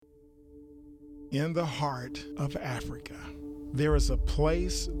In the heart of Africa, there is a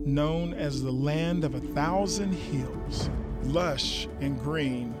place known as the land of 1,000 hills, lush and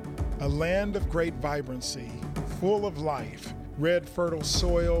green, a land of great vibrancy, full of life, red fertile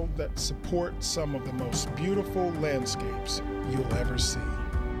soil that supports some of the most beautiful landscapes you'll ever see.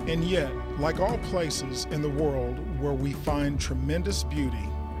 And yet, like all places in the world where we find tremendous beauty,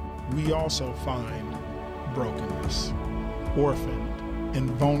 we also find brokenness, orphaned and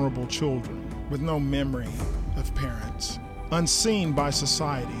vulnerable children with no memory of parents, unseen by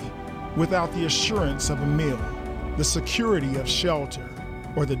society, without the assurance of a meal, the security of shelter,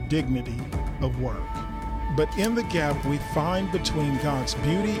 or the dignity of work. But in the gap we find between God's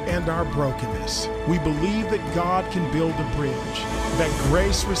beauty and our brokenness, we believe that God can build a bridge, that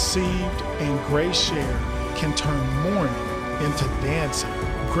grace received and grace shared can turn mourning into dancing,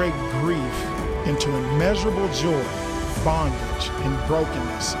 great grief into immeasurable joy, bondage and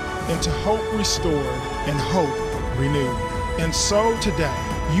brokenness into hope restored and hope renewed. And so today,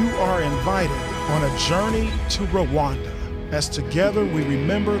 you are invited on a journey to Rwanda as together we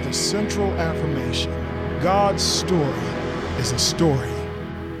remember the central affirmation: God's story is a story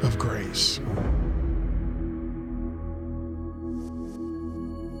of grace.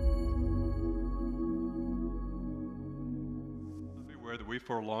 Be aware that we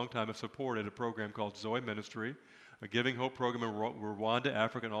for a long time have supported a program called Zoe Ministry, a Giving Hope program in Rwanda,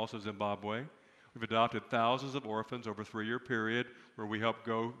 Africa, and also Zimbabwe. We've adopted thousands of orphans over a 3-year period where we help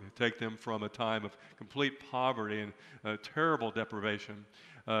take them from a time of complete poverty and terrible deprivation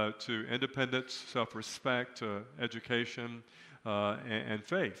to independence, self-respect, education, and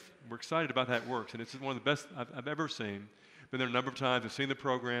faith. We're excited about how it works, and it's one of the best I've ever seen. Been there a number of times, I've seen the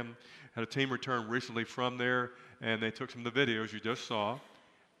program, had a team return recently from there, and they took some of the videos you just saw,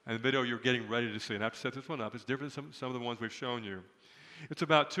 and the video you're getting ready to see. And I have to set this one up. It's different than some of the ones we've shown you. It's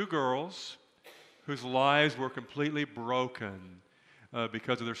about 2 girls whose lives were completely broken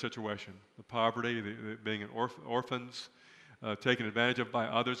because of their situation. The poverty, being orphans, taken advantage of by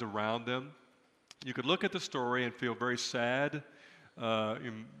others around them. You could look at the story and feel very sad,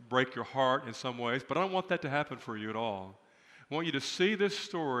 and break your heart in some ways, but I don't want that to happen for you at all. I want you to see these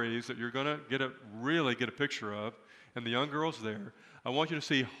stories that you're going to really get a picture of, and the young girls there. I want you to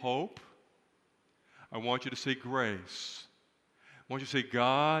see hope. I want you to see grace. I want you to see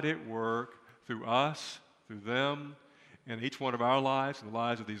God at work through us, through them, in each one of our lives, and the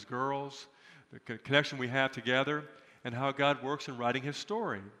lives of these girls, the connection we have together, and how God works in writing His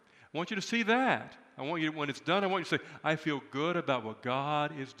story. I want you to see that. I want you, when it's done, I want you to say, I feel good about what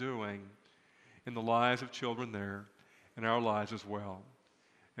God is doing in the lives of children there, and our lives as well.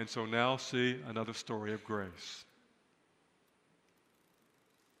 And so now see another story of grace.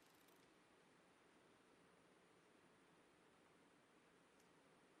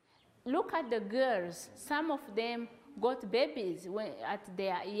 Look at the girls. Some of them got babies at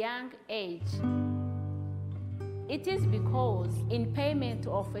their young age. It is because in payment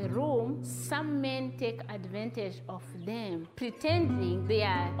of a room, some men take advantage of them, pretending they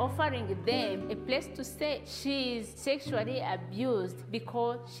are offering them a place to stay. She is sexually abused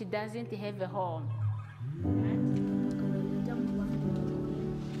because she doesn't have a home.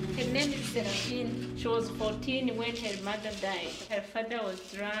 Her name is Seraphine. She was 14 when her mother died. Her father was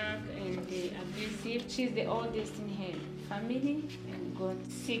drunk and abusive. She's the oldest in her family and got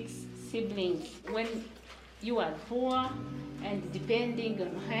 6 siblings. When you are poor and depending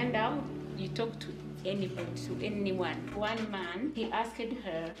on handout, you talk to anybody, to anyone. One man, he asked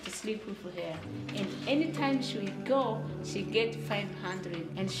her to sleep with her. And anytime she would go, she get 500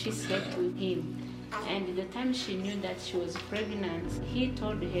 and she slept with him. And the time she knew that she was pregnant, he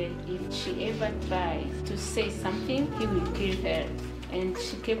told her if she ever tries to say something, he will kill her. And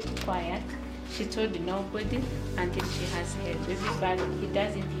she kept quiet. She told nobody until she has her baby, but he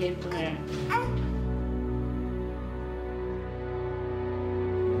doesn't help her.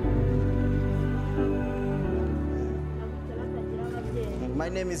 My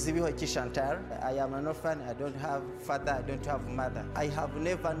name is Zibihoki Chantal. I am an orphan. I don't have father. I don't have mother. I have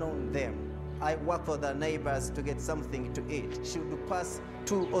never known them. I work for the neighbors to get something to eat. She would pass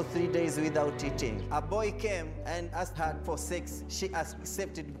 2 or 3 days without eating. A boy came and asked her for sex. She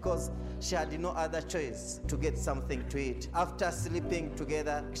accepted because she had no other choice to get something to eat. After sleeping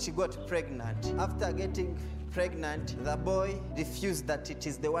together, she got pregnant. After getting pregnant, the boy refused that it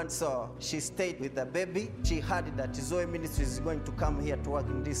is the one, so she stayed with the baby. She heard that Zoe Ministry is going to come here to work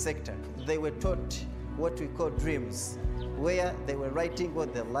in this sector. They were taught what we call dreams, where they were writing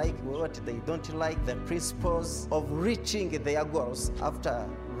what they like, what they don't like, the principles of reaching their goals. After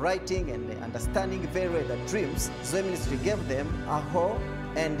writing and understanding very well the dreams, Zoe Ministry gave them a home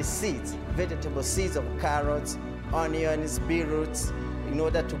and seeds, vegetable seeds of carrots, onions, beetroots, in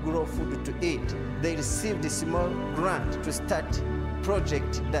order to grow food to eat. They received a small grant to start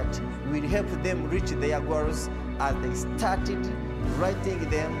project that will help them reach their goals as they started writing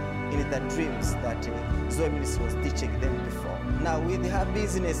them in the dreams that Zoe Ministry was teaching them before. Now with her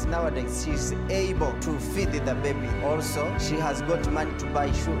business nowadays, she's able to feed the baby. Also, she has got money to buy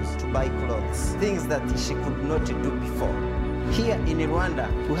shoes, to buy clothes, things that she could not do before. Here in Rwanda,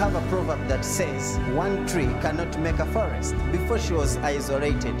 we have a proverb that says, one tree cannot make a forest. Before she was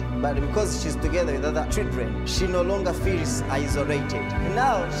isolated, but because she's together with other children, she no longer feels isolated.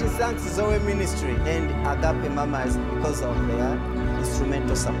 Now she thanks Zoe Ministry and Agape Mamas because of their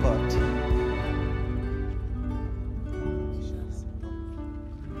instrumental support.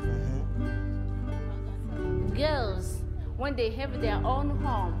 Girls, when they have their own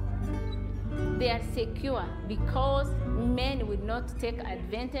home, they are secure because men will not take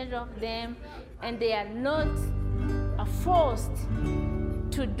advantage of them, and they are not forced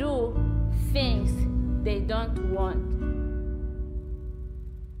to do things they don't want.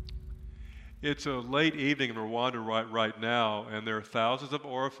 It's a late evening in Rwanda right now, and there are thousands of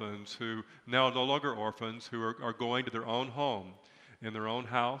orphans who, now no longer orphans, who are going to their own home, in their own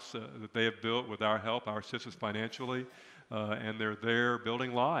house that they have built with our help, our assistance financially, and they're there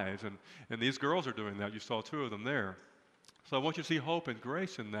building lives. And these girls are doing that. You saw two of them there. So I want you to see hope and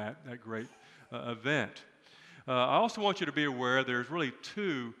grace in that great event. I also want you to be aware there's really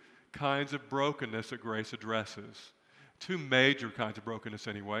two kinds of brokenness that Grace addresses. Two major kinds of brokenness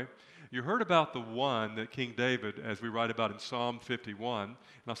anyway. You heard about the one that King David, as we write about in Psalm 51, and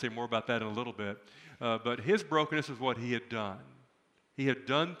I'll say more about that in a little bit, but his brokenness is what he had done. He had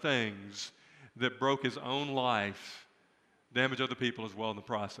done things that broke his own life, damaged other people as well in the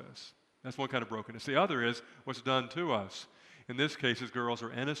process. That's one kind of brokenness. The other is what's done to us. In this case, his girls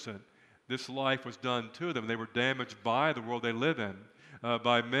are innocent. This life was done to them. They were damaged by the world they live in,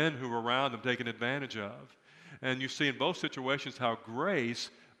 by men who were around them taken advantage of. And you see in both situations how grace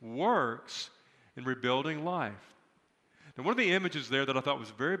works in rebuilding life. Now, one of the images there that I thought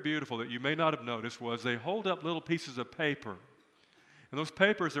was very beautiful that you may not have noticed was they hold up little pieces of paper. And those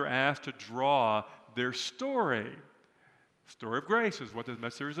papers are asked to draw their story. The story of grace is what this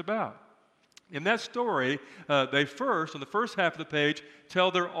message is about. In that story, they first, on the first half of the page,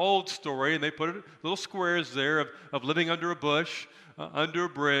 tell their old story, and they put little squares there of living under a bush, under a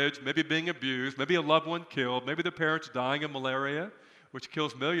bridge, maybe being abused, maybe a loved one killed, maybe the parents dying of malaria, which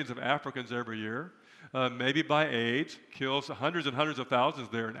kills millions of Africans every year, maybe by AIDS, kills hundreds and hundreds of thousands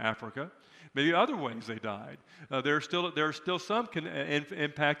there in Africa. Maybe other ways they died. There are still some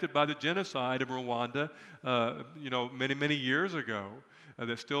impacted by the genocide of Rwanda, many years ago.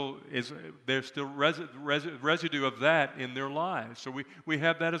 There's still residue of that in their lives. So we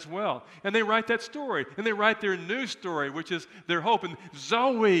have that as well. And they write that story, and they write their new story, which is their hope. And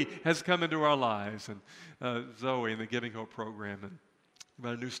Zoe has come into our lives, and Zoe in the Giving Hope program, and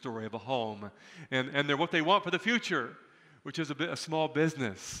about a new story of a home, and they're what they want for the future, which is a small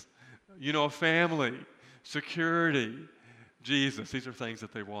business. A family, security, Jesus. These are things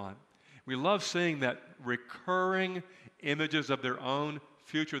that they want. We love seeing that recurring images of their own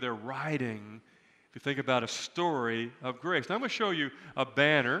future they're writing. If you think about a story of grace. Now I'm going to show you a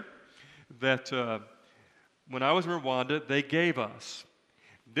banner that when I was in Rwanda, they gave us.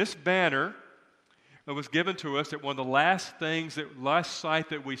 This banner was given to us at one of the last site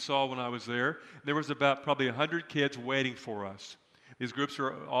that we saw when I was there. There was about probably 100 kids waiting for us. These groups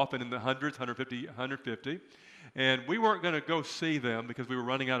are often in the hundreds, 150. And we weren't going to go see them because we were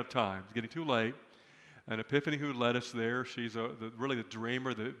running out of time. It was getting too late. And Epiphany, who led us there, she's really the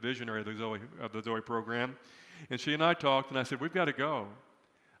dreamer, the visionary of the Zoe program. And she and I talked, and I said, we've got to go.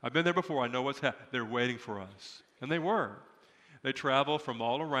 I've been there before. I know what's happening. They're waiting for us. And they were. They travel from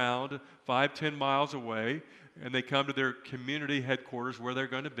all around, 5-10 miles away, and they come to their community headquarters where they're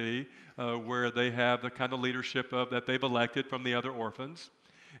going to be, where they have the kind of leadership that they've elected from the other orphans.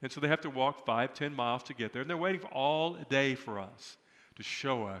 And so they have to walk 5-10 miles to get there. And they're waiting all day for us to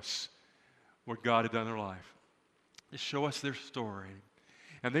show us what God had done in their life, to show us their story.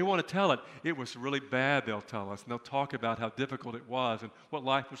 And they want to tell it. It was really bad, they'll tell us. And they'll talk about how difficult it was and what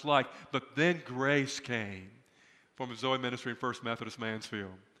life was like. But then grace came from Zoe Ministry and First Methodist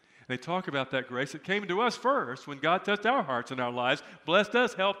Mansfield. They talk about that grace that came to us first when God touched our hearts and our lives, blessed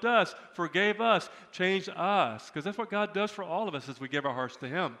us, helped us, forgave us, changed us. Because that's what God does for all of us as we give our hearts to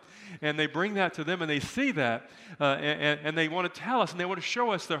Him. And they bring that to them and they see that and they want to tell us and they want to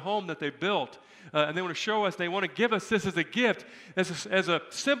show us their home that they built. And they want to show us, they want to give us this as a gift, as a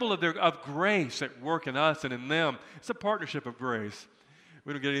symbol of grace at work in us and in them. It's a partnership of grace.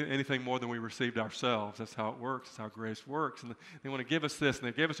 We don't get anything more than we received ourselves. That's how it works. That's how grace works. And they want to give us this, and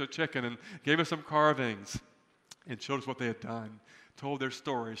they gave us a chicken and gave us some carvings and showed us what they had done, told their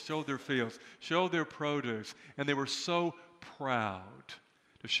stories, showed their fields, showed their produce, and they were so proud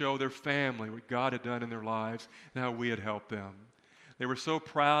to show their family what God had done in their lives and how we had helped them. They were so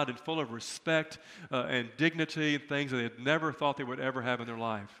proud and full of respect and dignity and things that they had never thought they would ever have in their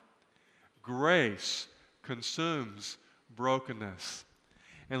life. Grace consumes brokenness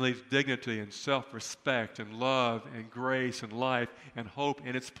and leaves dignity and self-respect and love and grace and life and hope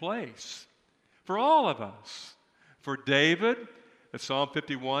in its place for all of us. For David, in Psalm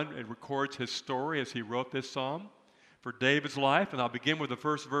 51, it records his story as he wrote this psalm. For David's life, and I'll begin with the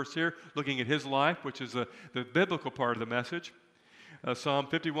first verse here, looking at his life, which is the biblical part of the message. Psalm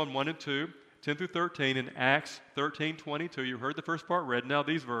 51, 1 and 2, 10 through 13, and Acts 13, 22. You heard the first part read. Now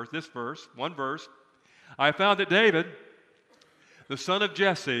this verse, one verse. I found that David, the son of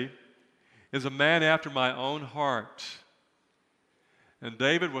Jesse, is a man after my own heart. And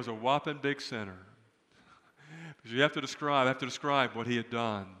David was a whopping big sinner. Because you have to describe what he had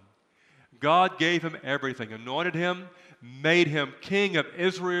done. God gave him everything, anointed him, made him king of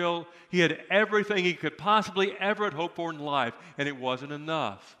Israel. He had everything he could possibly ever hope for in life, and it wasn't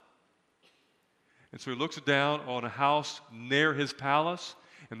enough. And so he looks down on a house near his palace,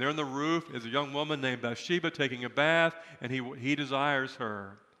 and there on the roof is a young woman named Bathsheba taking a bath, and he desires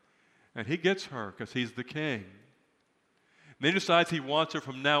her. And he gets her because he's the king. And then he decides he wants her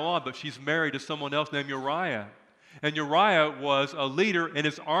from now on, but she's married to someone else named Uriah. And Uriah was a leader in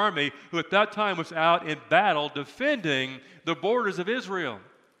his army who at that time was out in battle defending the borders of Israel.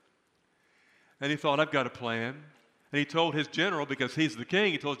 And he thought, I've got a plan. And he told his general, because he's the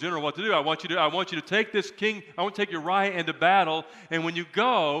king, he told his general what to do. I want you to take this king, I want to take Uriah into battle, and when you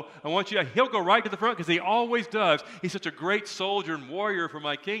go, he'll go right to the front, because he always does. He's such a great soldier and warrior for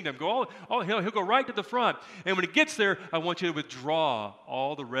my kingdom. He'll go right to the front. And when he gets there, I want you to withdraw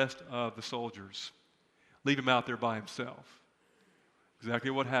all the rest of the soldiers. Leave him out there by himself.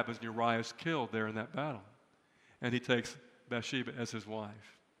 Exactly what happens. Uriah is killed there in that battle. And he takes Bathsheba as his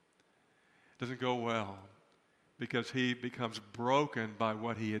wife. It doesn't go well because he becomes broken by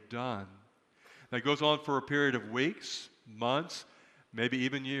what he had done. That goes on for a period of weeks, months, maybe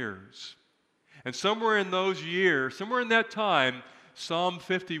even years. And somewhere in those years, somewhere in that time, Psalm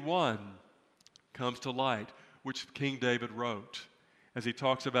 51 comes to light, which King David wrote. As he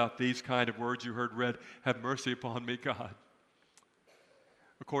talks about these kind of words you heard read, have mercy upon me, God,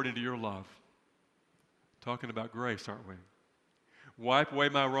 according to your love. Talking about grace, aren't we? Wipe away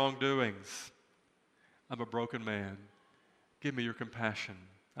my wrongdoings. I'm a broken man. Give me your compassion.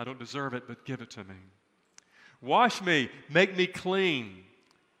 I don't deserve it, but give it to me. Wash me, make me clean.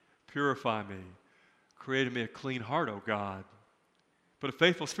 Purify me. Create in me a clean heart, O God. Put a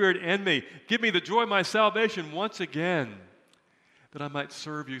faithful spirit in me. Give me the joy of my salvation once again, that I might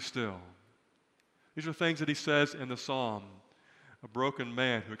serve you still. These are things that he says in the psalm. A broken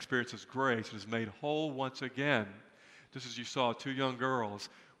man who experiences grace and is made whole once again. Just as you saw two young girls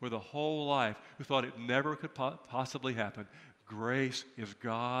with a whole life who thought it never could possibly happen. Grace is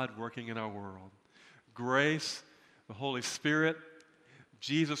God working in our world. Grace, the Holy Spirit,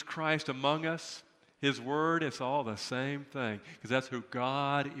 Jesus Christ among us, His Word, it's all the same thing. Because that's who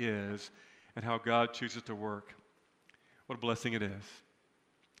God is and how God chooses to work. What a blessing it is.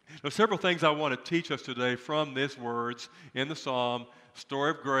 There are several things I want to teach us today from these words in the psalm,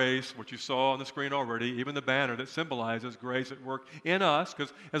 story of grace, what you saw on the screen already, even the banner that symbolizes grace at work in us,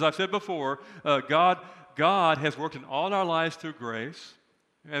 because as I've said before, God has worked in all our lives through grace,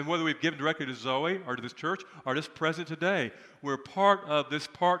 and whether we've given directly to Zoe or to this church or just present today, we're part of this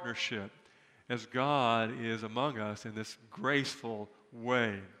partnership as God is among us in this graceful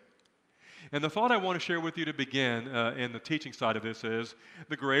way. And the thought I want to share with you to begin in the teaching side of this is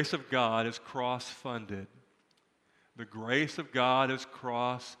the grace of God is cross-funded. The grace of God is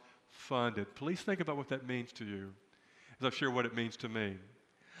cross-funded. Please think about what that means to you as I share what it means to me.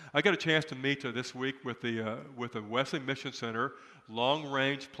 I got a chance to meet this week with the Wesley Mission Center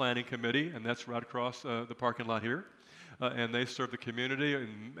Long-Range Planning Committee, and that's right across the parking lot here. And they serve the community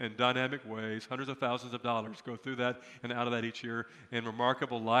in dynamic ways. Hundreds of thousands of dollars go through that and out of that each year in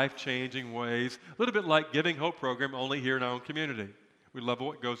remarkable, life-changing ways. A little bit like Giving Hope program, only here in our own community. We love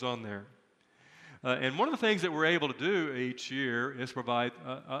what goes on there. And one of the things that we're able to do each year is provide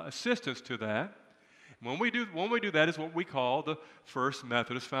assistance to that. When we do that is what we call the First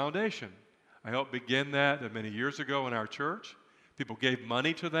Methodist Foundation. I helped begin that many years ago in our church. People gave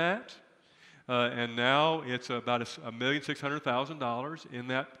money to that. And now it's about $1,600,000 in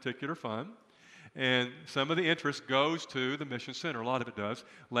that particular fund. And some of the interest goes to the Mission Center. A lot of it does.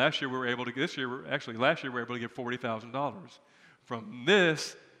 Last year we were able to give $40,000 from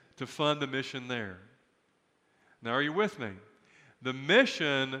this to fund the mission there. Now, are you with me? The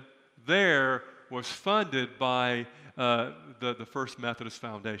mission there was funded by the First Methodist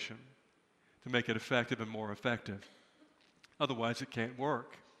Foundation to make it effective and more effective. Otherwise, it can't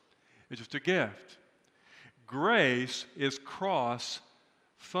work. It's just a gift. Grace is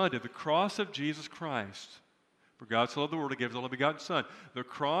cross-funded. The cross of Jesus Christ. For God so loved the world, He gave His only begotten Son. The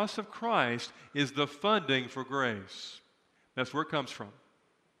cross of Christ is the funding for grace. That's where it comes from.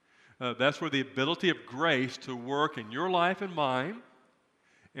 That's where the ability of grace to work in your life and mine,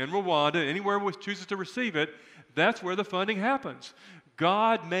 in Rwanda, anywhere we chooses to receive it, that's where the funding happens.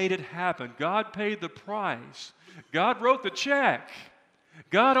 God made it happen. God paid the price. God wrote the check.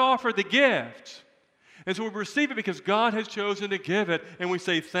 God offered the gift. And so we receive it because God has chosen to give it, and we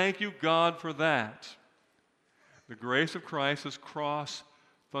say, thank you, God, for that. The grace of Christ is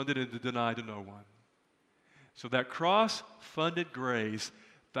cross-funded and denied to no one. So that cross-funded grace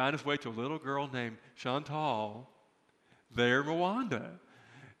found its way to a little girl named Chantal there in Rwanda.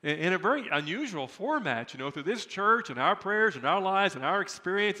 In a very unusual format, through this church and our prayers and our lives and our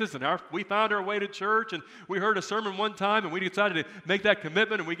experiences, and we found our way to church, and we heard a sermon one time, and we decided to make that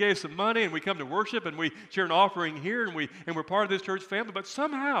commitment, and we gave some money, and we come to worship, and we share an offering here, and we're part of this church family. But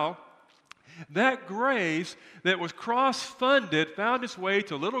somehow, that grace that was cross-funded found its way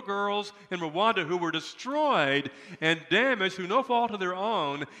to little girls in Rwanda who were destroyed and damaged through no fault of their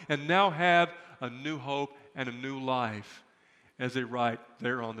own, and now have a new hope and a new life. As they write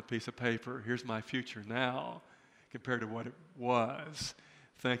there on the piece of paper, here's my future now compared to what it was.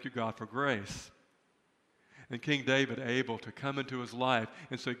 Thank you, God, for grace. And King David able to come into his life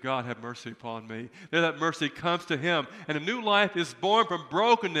and say, God, have mercy upon me. There that mercy comes to him, and a new life is born from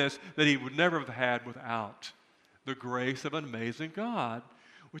brokenness that he would never have had without the grace of an amazing God,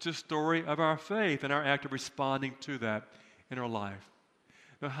 which is the story of our faith and our act of responding to that in our life.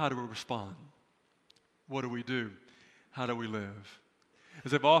 Now, how do we respond? What do we do? How do we live?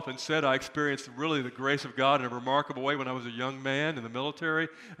 As I've often said, I experienced really the grace of God in a remarkable way when I was a young man in the military.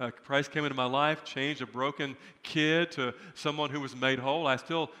 Christ came into my life, changed a broken kid to someone who was made whole. I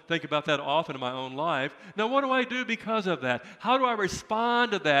still think about that often in my own life. Now, what do I do because of that? How do I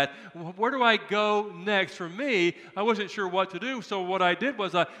respond to that? Where do I go next? For me, I wasn't sure what to do, so what I did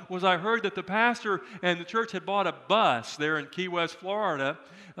was I heard that the pastor and the church had bought a bus there in Key West, Florida,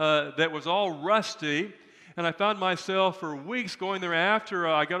 that was all rusty. And I found myself for weeks going there after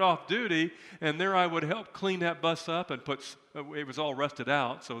I got off duty, and there I would help clean that bus up and it was all rusted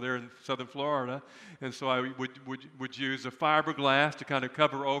out, so they're in southern Florida. And so I would use a fiberglass to kind of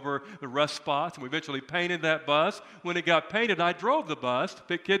cover over the rust spots, and we eventually painted that bus. When it got painted, I drove the bus to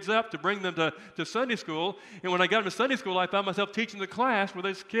pick kids up to bring them to Sunday school. And when I got them to Sunday school, I found myself teaching the class where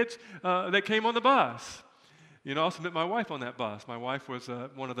those kids that came on the bus. I also met my wife on that bus. My wife was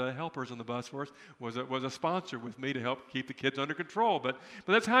one of the helpers on the bus for us, was a sponsor with me to help keep the kids under control. But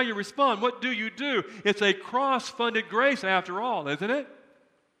that's how you respond. What do you do? It's a cross-funded grace after all, isn't it?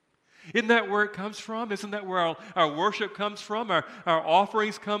 Isn't that where it comes from? Isn't that where our worship comes from, our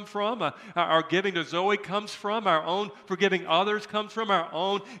offerings come from, our giving to Zoe comes from, our own forgiving others comes from, our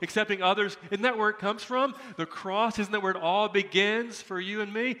own accepting others? Isn't that where it comes from? The cross, isn't that where it all begins for you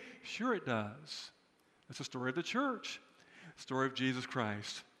and me? Sure it does. That's the story of the church, the story of Jesus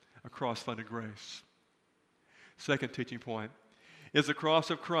Christ, a cross-funded grace. Second teaching point, is the cross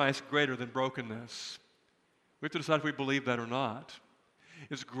of Christ greater than brokenness? We have to decide if we believe that or not.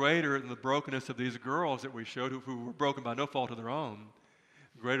 It's greater than the brokenness of these girls that we showed who were broken by no fault of their own,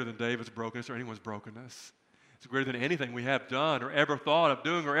 greater than David's brokenness or anyone's brokenness. It's greater than anything we have done or ever thought of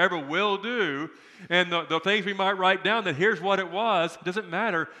doing or ever will do. And the things we might write down that here's what it was, it doesn't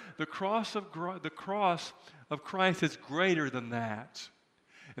matter. The cross of Christ is greater than that.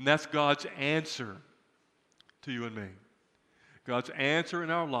 And that's God's answer to you and me. God's answer in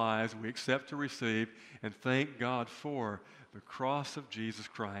our lives we accept to receive and thank God for. The cross of Jesus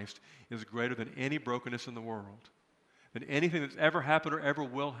Christ is greater than any brokenness in the world, than anything that's ever happened or ever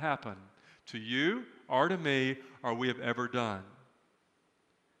will happen to you or to me or we have ever done.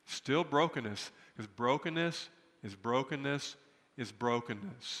 Still brokenness, because brokenness is brokenness is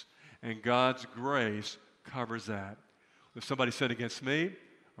brokenness. And God's grace covers that. If somebody sinned against me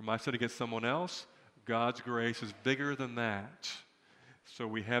or my sin against someone else, God's grace is bigger than that. So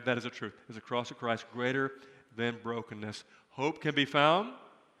we have that as a truth. Is the cross of Christ greater than brokenness? Hope can be found.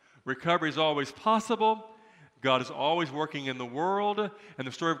 Recovery is always possible. God is always working in the world, and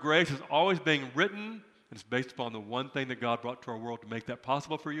the story of grace is always being written, and it's based upon the one thing that God brought to our world to make that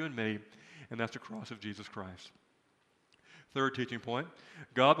possible for you and me, and that's the cross of Jesus Christ. Third teaching point,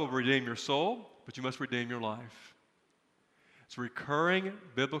 God will redeem your soul, but you must redeem your life. It's a recurring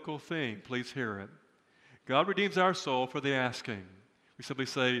biblical theme. Please hear it. God redeems our soul for the asking. We simply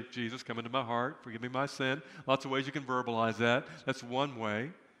say, Jesus, come into my heart, forgive me my sin. Lots of ways you can verbalize that. That's one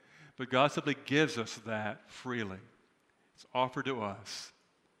way. But God simply gives us that freely. It's offered to us.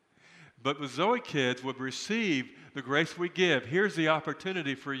 But with Zoe kids would receive the grace we give. Here's the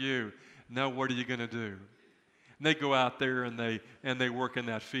opportunity for you. Now what are you going to do? And they go out there and they work in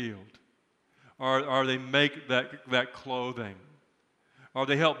that field. Or they make that clothing. Or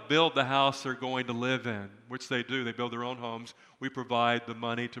they help build the house they're going to live in, which they do. They build their own homes. We provide the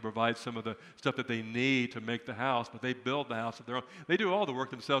money to provide some of the stuff that they need to make the house, but they build the house of their own. They do all the work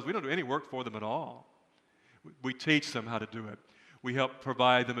themselves. We don't do any work for them at all. We teach them how to do it. We help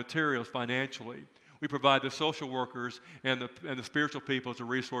provide the materials financially. We provide the social workers and the spiritual people as a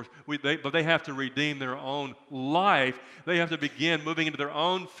resource. But they have to redeem their own life. They have to begin moving into their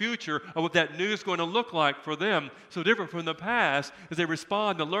own future of what that new is going to look like for them. So different from the past as they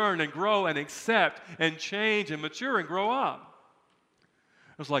respond to learn and grow and accept and change and mature and grow up.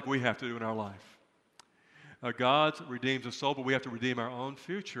 It's like we have to do in our life. God redeems the soul, but we have to redeem our own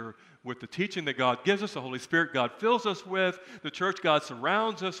future with the teaching that God gives us, the Holy Spirit God fills us with, the church God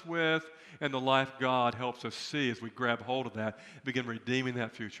surrounds us with, and the life God helps us see as we grab hold of that and begin redeeming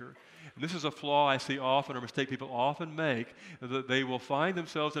that future. And this is a flaw I see often, or a mistake people often make, that they will find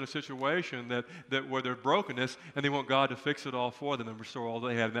themselves in a situation that where there's brokenness, and they want God to fix it all for them and restore all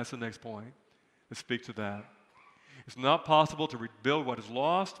they have. And that's the next point. Let's speak to that. It's not possible to rebuild what is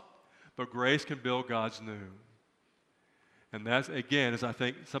lost, but grace can build God's new. And that's, again, is I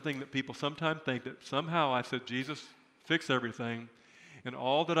think something that people sometimes think that somehow I said, Jesus, fix everything, and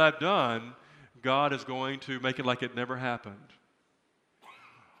all that I've done, God is going to make it like it never happened.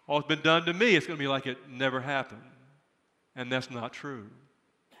 All it's been done to me, it's going to be like it never happened. And that's not true.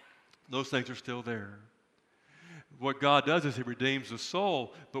 Those things are still there. What God does is He redeems the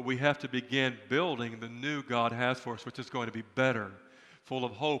soul, but we have to begin building the new God has for us, which is going to be better, full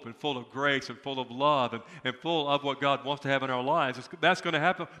of hope and full of grace and full of love and full of what God wants to have in our lives. That's going to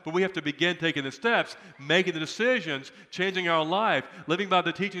happen, but we have to begin taking the steps, making the decisions, changing our life, living by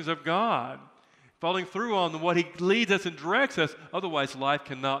the teachings of God, following through on what He leads us and directs us. Otherwise, life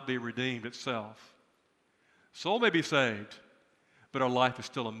cannot be redeemed itself. Soul may be saved, but our life is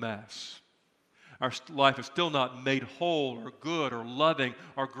still a mess. Our life is still not made whole or good or loving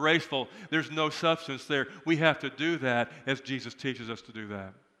or graceful. There's no substance there. We have to do that as Jesus teaches us to do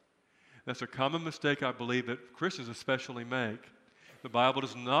that. That's a common mistake I believe that Christians especially make. The Bible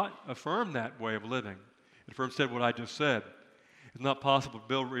does not affirm that way of living. It affirms what I just said. It's not possible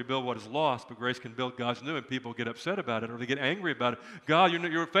to rebuild what is lost, but grace can build God's new, and people get upset about it or they get angry about it. God,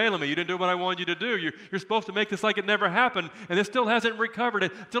 you're failing me. You didn't do what I wanted you to do. You're supposed to make this like it never happened, and it still hasn't recovered.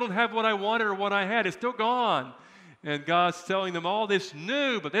 It still don't have what I wanted or what I had. It's still gone. And God's telling them all this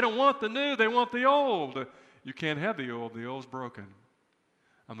new, but they don't want the new. They want the old. You can't have the old. The old's broken.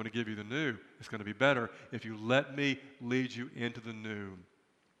 I'm going to give you the new. It's going to be better if you let me lead you into the new.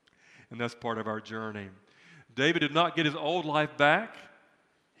 And that's part of our journey. David did not get his old life back.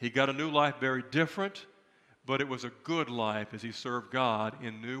 He got a new life very different, but it was a good life as he served God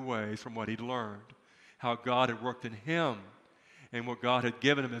in new ways from what he'd learned, how God had worked in him, and what God had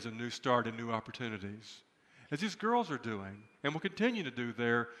given him as a new start and new opportunities. As these girls are doing, and will continue to do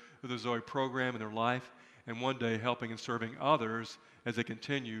there with the Zoe program in their life, and one day helping and serving others as they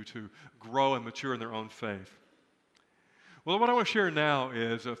continue to grow and mature in their own faith. Well, what I want to share now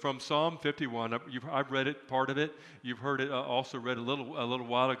is from Psalm 51. I've read it, part of it. You've heard it also read a little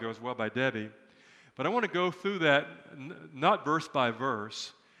while ago as well by Debbie. But I want to go through that, not verse by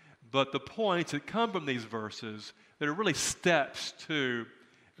verse, but the points that come from these verses that are really steps to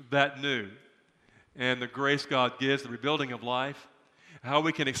that new. And the grace God gives, the rebuilding of life, how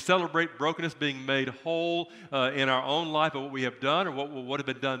we can celebrate brokenness being made whole in our own life of what we have done or what would have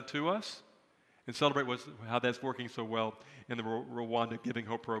been done to us, and celebrate how that's working so well in the Rwanda Giving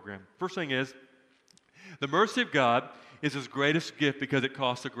Hope program. First thing is, the mercy of God is His greatest gift because it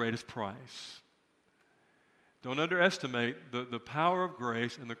costs the greatest price. Don't underestimate the power of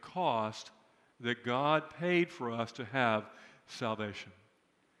grace and the cost that God paid for us to have salvation,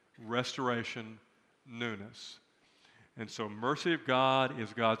 restoration, newness. And so mercy of God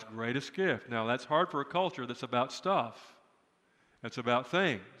is God's greatest gift. Now, that's hard for a culture that's about stuff. That's about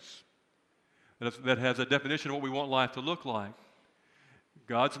things. That has a definition of what we want life to look like.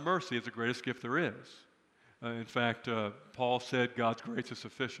 God's mercy is the greatest gift there is. In fact, Paul said God's grace is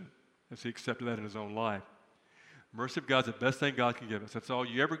sufficient as he accepted that in his own life. Mercy of God is the best thing God can give us. That's all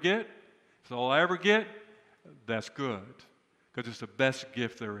you ever get. If it's all I ever get, that's good, because it's the best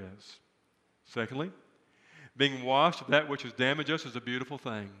gift there is. Secondly, being washed of that which has damaged us is a beautiful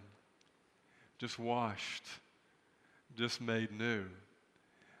thing. Just washed, just made new,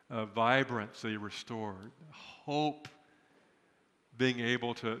 vibrancy restored, hope being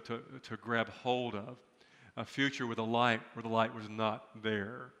able to grab hold of, a future with a light where the light was not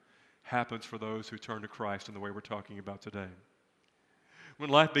there, happens for those who turn to Christ in the way we're talking about today. When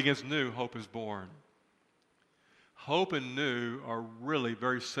life begins new, hope is born. Hope and new are really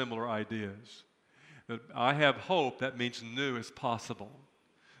very similar ideas. I have hope, that means new is possible.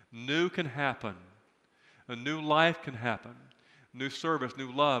 New can happen. A new life can happen. New service,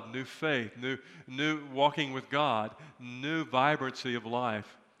 new love, new faith, new walking with God, new vibrancy of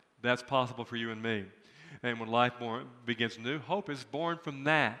life. That's possible for you and me. And when life begins new, hope is born from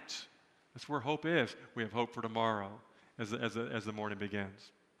that. That's where hope is. We have hope for tomorrow as the morning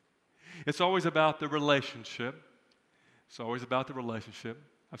begins. It's always about the relationship. It's always about the relationship.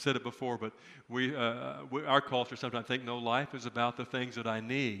 I've said it before, but our culture sometimes think, no, life is about the things that I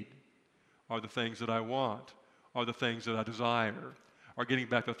need, or the things that I want, or the things that I desire, or getting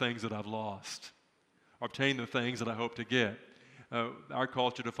back the things that I've lost, or obtaining the things that I hope to get. Our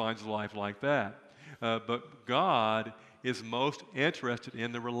culture defines life like that. But God is most interested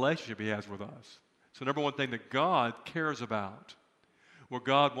in the relationship He has with us. So number one thing that God cares about, where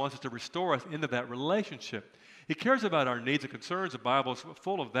God wants us to restore us into that relationship. He cares about our needs and concerns. The Bible is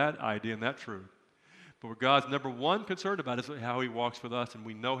full of that idea and that truth. But what God's number one concerned about is how He walks with us, and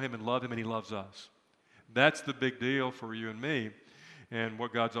we know Him and love Him, and He loves us. That's the big deal for you and me. And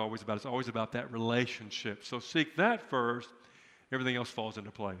what God's always about is always about that relationship. So seek that first. Everything else falls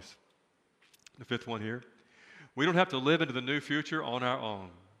into place. The fifth one here. We don't have to live into the new future on our own.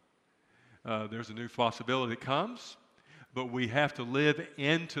 There's a new possibility that comes, but we have to live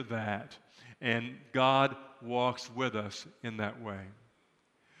into that. And God walks with us in that way.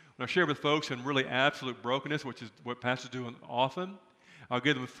 When I share with folks in really absolute brokenness, which is what pastors do often, I'll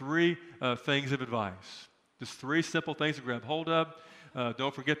give them three things of advice. Just three simple things to grab hold of.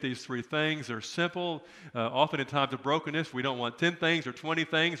 Don't forget these three things. They're simple. Often in times of brokenness, we don't want 10 things or 20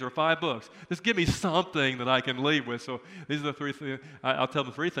 things or 5 books. Just give me something that I can leave with. So these are the three things. I'll tell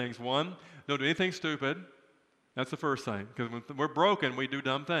them three things. One, don't do anything stupid. That's the first thing. Because when we're broken, we do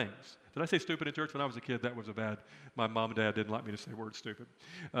dumb things. Did I say stupid in church? When I was a kid, that was a bad. My mom and dad didn't like me to say the word stupid.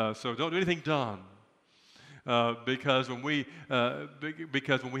 So don't do anything dumb. Because when we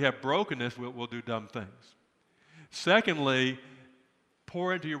have brokenness, we'll do dumb things. Secondly,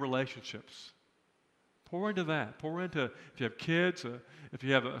 pour into your relationships. Pour into that. Pour into, if you have kids, if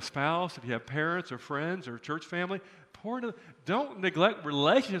you have a spouse, if you have parents or friends or church family, pour into. Don't neglect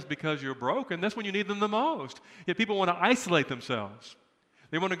relationships because you're broken. That's when you need them the most. Yet people want to isolate themselves.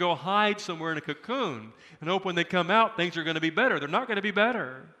 They want to go hide somewhere in a cocoon and hope when they come out, things are going to be better. They're not going to be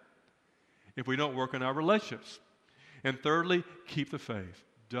better if we don't work on our relationships. And thirdly, keep the faith.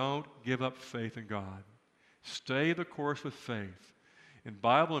 Don't give up faith in God. Stay the course with faith in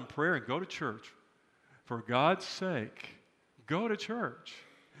Bible and prayer, and go to church. For God's sake, go to church.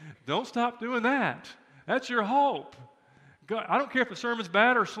 Don't stop doing that. That's your hope. Go, I don't care if the sermon's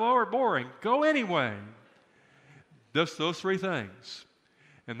bad or slow or boring. Go anyway. Just those three things.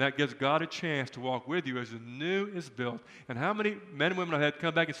 And that gives God a chance to walk with you as the new is built. And how many men and women have had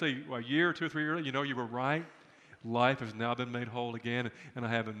come back and say, well, a year or 2 or 3 years, you know, you were right. Life has now been made whole again, and I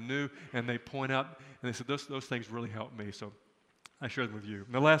have a new, and they point out, and they said, those things really helped me. So I share them with you.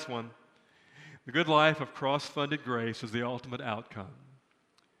 And the last one, the good life of cross-funded grace is the ultimate outcome.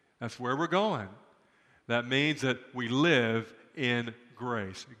 That's where we're going. That means that we live in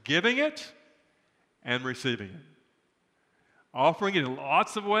grace, giving it and receiving it. Offering it in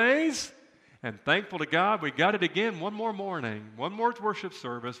lots of ways, and thankful to God we got it again one more morning, one more worship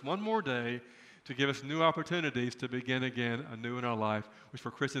service, one more day to give us new opportunities to begin again anew in our life, which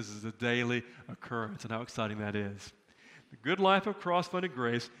for Christians is a daily occurrence, and how exciting that is. The good life of cross-funded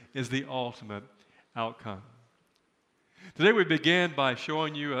grace is the ultimate outcome. Today we began by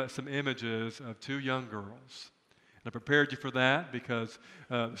showing you some images of 2 young girls. And I prepared you for that because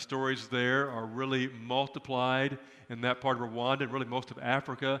the stories there are really multiplied in that part of Rwanda and really most of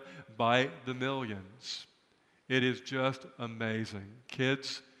Africa by the millions. It is just amazing.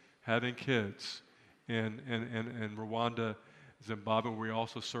 Kids having kids in Rwanda, Zimbabwe, where we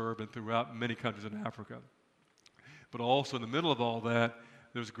also serve, and throughout many countries in Africa. But also in the middle of all that,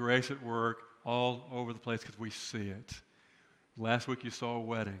 there's grace at work all over the place because we see it. Last week you saw a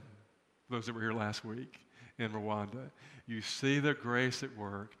wedding, those that were here last week in Rwanda. You see the grace at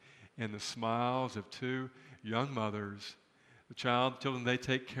work in the smiles of 2 young mothers, the children they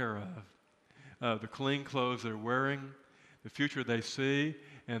take care of, the clean clothes they're wearing, the future they see.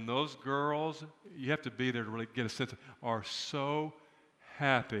 And those girls, you have to be there to really get a sense of, are so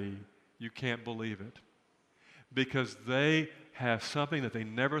happy you can't believe it. Because they have something that they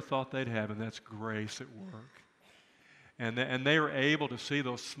never thought they'd have, and that's grace at work. And they are able to see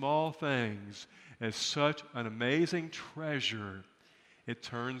those small things as such an amazing treasure. It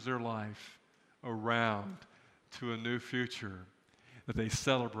turns their life around to a new future that they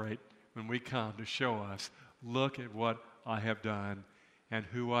celebrate when we come to show us, look at what I have done and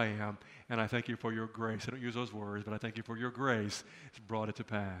who I am. And I thank you for your grace. I don't use those words, but I thank you for your grace has brought it to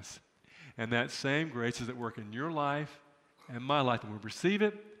pass. And that same grace is at work in your life and my life when we receive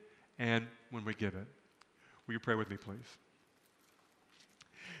it and when we give it. Will you pray with me, please?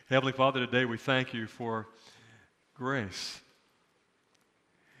 Heavenly Father, today we thank you for grace.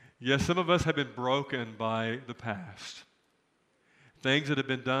 Yes, some of us have been broken by the past. Things that have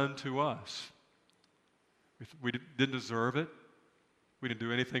been done to us. We didn't deserve it. We didn't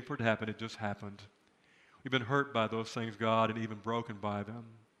do anything for it to happen. It just happened. We've been hurt by those things, God, and even broken by them.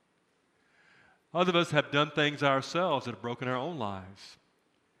 Others of us have done things ourselves that have broken our own lives.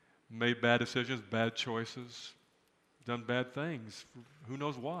 Made bad decisions, bad choices, done bad things. Who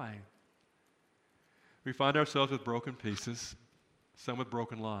knows why? We find ourselves with broken pieces, some with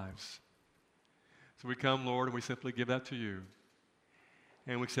broken lives. So we come, Lord, and we simply give that to you.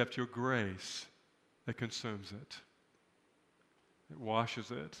 And we accept your grace that consumes it, that washes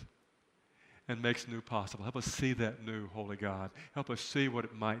it, and makes new possible. Help us see that new, Holy God. Help us see what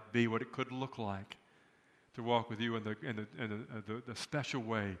it might be, what it could look like to walk with you in the special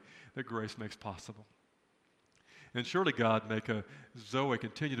way that grace makes possible. And surely, God, make Zoe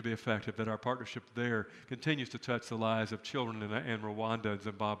continue to be effective, that our partnership there continues to touch the lives of children in Rwanda and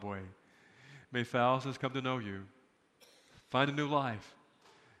Zimbabwe. May thousands come to know you, find a new life,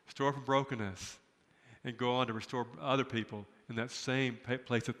 restore from brokenness, and go on to restore other people in that same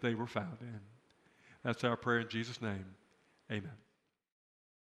place that they were found in. That's our prayer in Jesus' name. Amen.